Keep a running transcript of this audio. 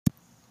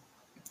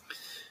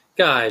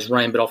Guys,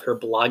 Ryan Biddulph here,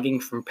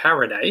 blogging from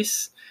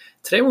paradise.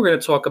 Today we're going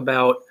to talk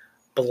about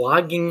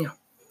blogging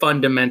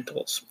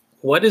fundamentals.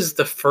 What is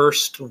the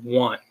first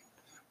one?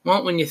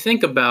 Well, when you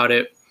think about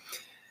it,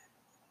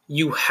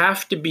 you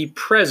have to be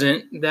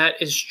present.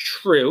 That is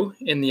true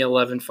in the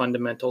 11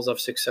 fundamentals of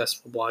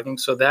successful blogging.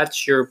 So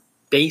that's your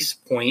base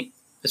point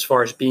as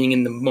far as being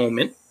in the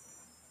moment.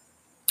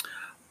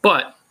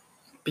 But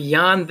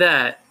beyond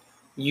that,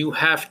 you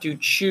have to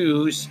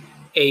choose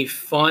a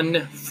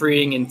fun,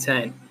 freeing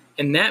intent.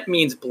 And that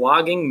means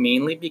blogging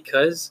mainly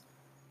because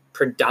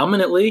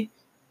predominantly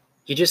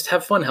you just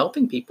have fun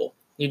helping people.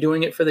 You're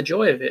doing it for the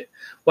joy of it.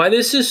 Why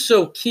this is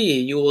so key,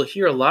 you will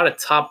hear a lot of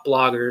top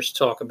bloggers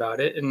talk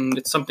about it, and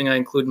it's something I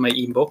include in my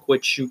ebook,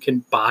 which you can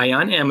buy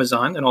on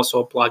Amazon and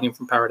also at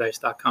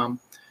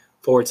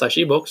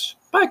bloggingfromparadise.com/ebooks.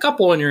 Buy a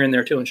couple when you're in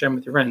there too and share them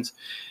with your friends.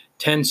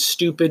 10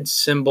 stupid,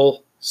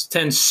 simple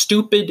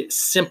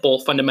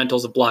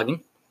fundamentals of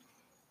blogging.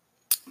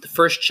 The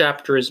first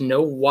chapter is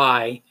know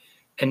why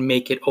and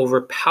make it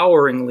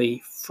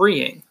overpoweringly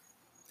freeing.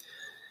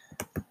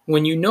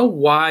 When you know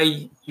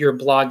why you're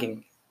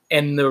blogging,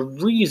 and the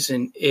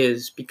reason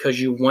is because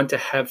you want to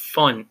have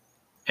fun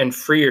and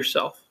free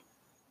yourself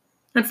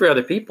and free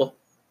other people,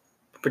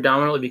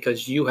 predominantly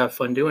because you have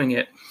fun doing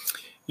it,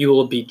 you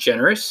will be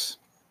generous,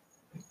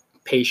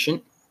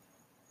 patient,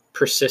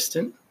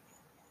 persistent,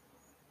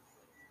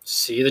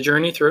 see the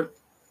journey through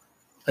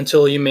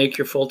until you make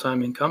your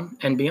full-time income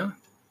and beyond.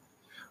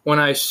 When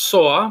I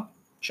saw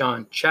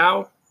John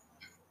Chow,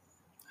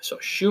 I saw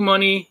Shoe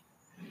Money,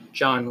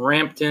 John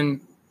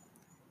Rampton,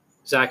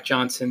 Zach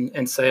Johnson,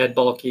 and Syed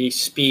Balkhi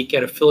speak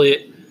at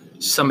Affiliate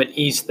Summit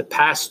East the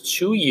past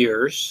 2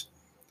 years.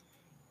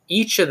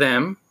 Each of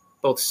them,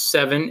 both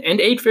 7- and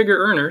 8-figure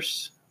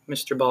earners,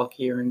 Mr.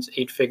 Balkhi earns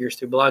 8 figures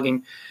through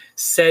blogging,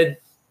 said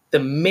the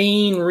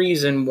main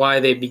reason why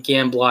they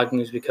began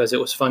blogging is because it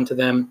was fun to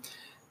them.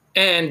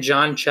 And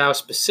John Chow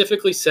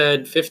specifically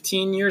said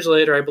 15 years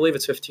later, I believe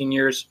it's 15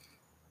 years,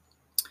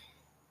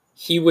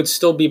 he would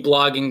still be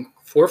blogging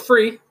for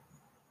free,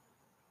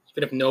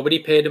 even if nobody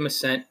paid him a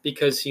cent,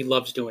 because he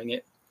loves doing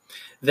it.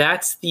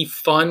 That's the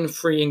fun,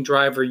 freeing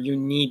driver you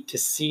need to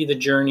see the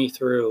journey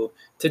through,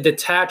 to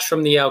detach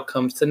from the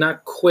outcomes, to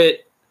not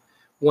quit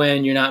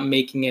when you're not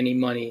making any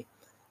money,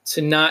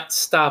 to not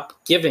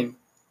stop giving,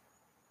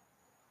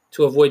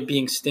 to avoid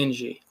being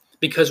stingy.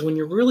 Because when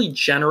you're really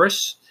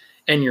generous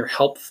and you're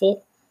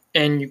helpful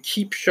and you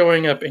keep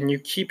showing up and you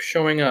keep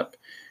showing up,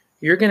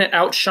 you're going to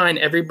outshine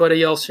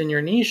everybody else in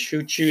your niche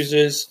who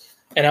chooses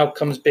an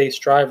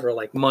outcomes-based driver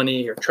like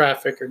money or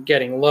traffic or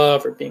getting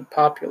love or being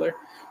popular.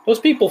 Those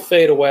people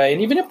fade away.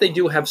 And even if they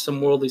do have some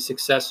worldly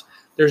success,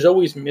 there's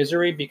always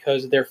misery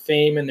because their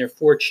fame and their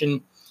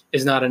fortune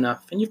is not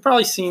enough. And you've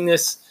probably seen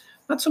this,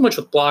 not so much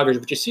with bloggers,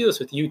 but you see this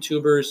with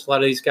YouTubers. A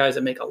lot of these guys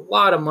that make a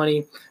lot of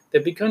money,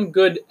 they've become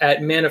good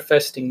at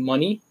manifesting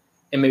money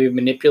and maybe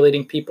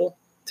manipulating people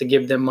to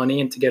give them money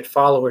and to get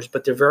followers,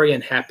 but they're very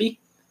unhappy.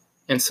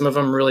 And some of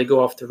them really go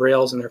off the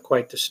rails and they're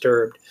quite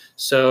disturbed.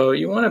 So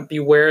you want to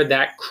beware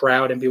that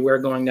crowd and beware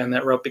going down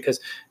that road, because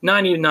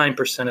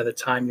 99% of the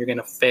time you're going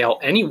to fail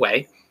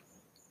anyway.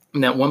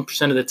 And that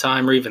 1% of the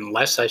time, or even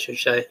less, I should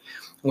say,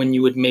 when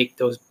you would make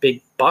those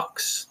big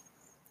bucks,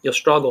 you'll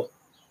struggle,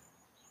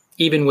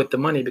 even with the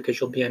money, because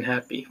you'll be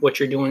unhappy. What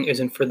you're doing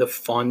isn't for the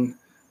fun,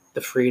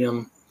 the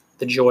freedom,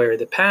 the joy, or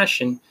the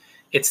passion.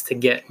 It's to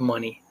get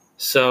money.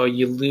 So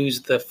you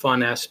lose the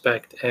fun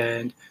aspect,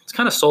 and it's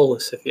kind of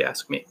soulless if you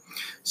ask me.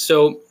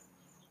 So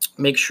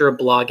make sure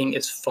blogging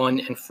is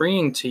fun and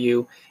freeing to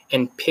you,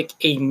 and pick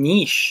a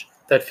niche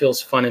that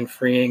feels fun and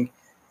freeing,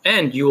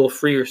 and you will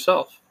free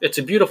yourself. It's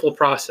a beautiful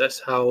process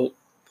how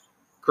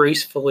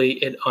gracefully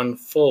it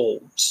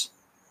unfolds.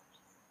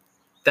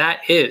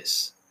 That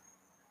is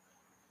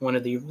one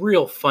of the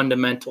real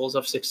fundamentals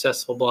of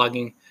successful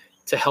blogging.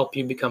 To help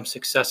you become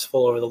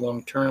successful over the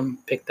long term,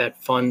 pick that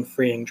fun,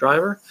 freeing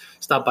driver.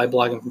 Stop by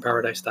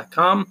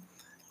bloggingfromparadise.com.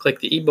 Click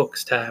the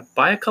ebooks tab.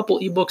 Buy a couple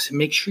ebooks and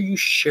make sure you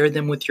share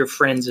them with your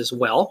friends as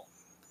well.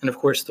 And of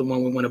course, the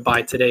one we want to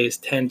buy today is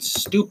 10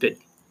 stupid,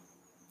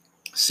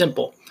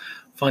 simple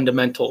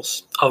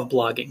fundamentals of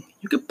blogging.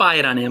 You could buy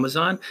it on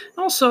Amazon.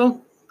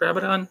 Also, grab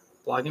it on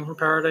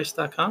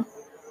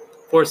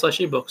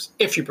bloggingfromparadise.com/ebooks,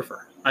 if you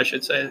prefer, I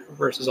should say,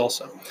 versus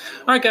also.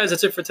 All right, guys,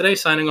 that's it for today.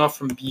 Signing off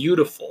from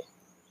beautiful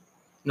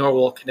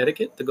Norwalk,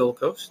 Connecticut, the Gold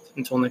Coast.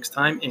 Until next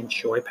time,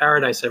 enjoy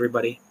paradise,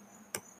 everybody.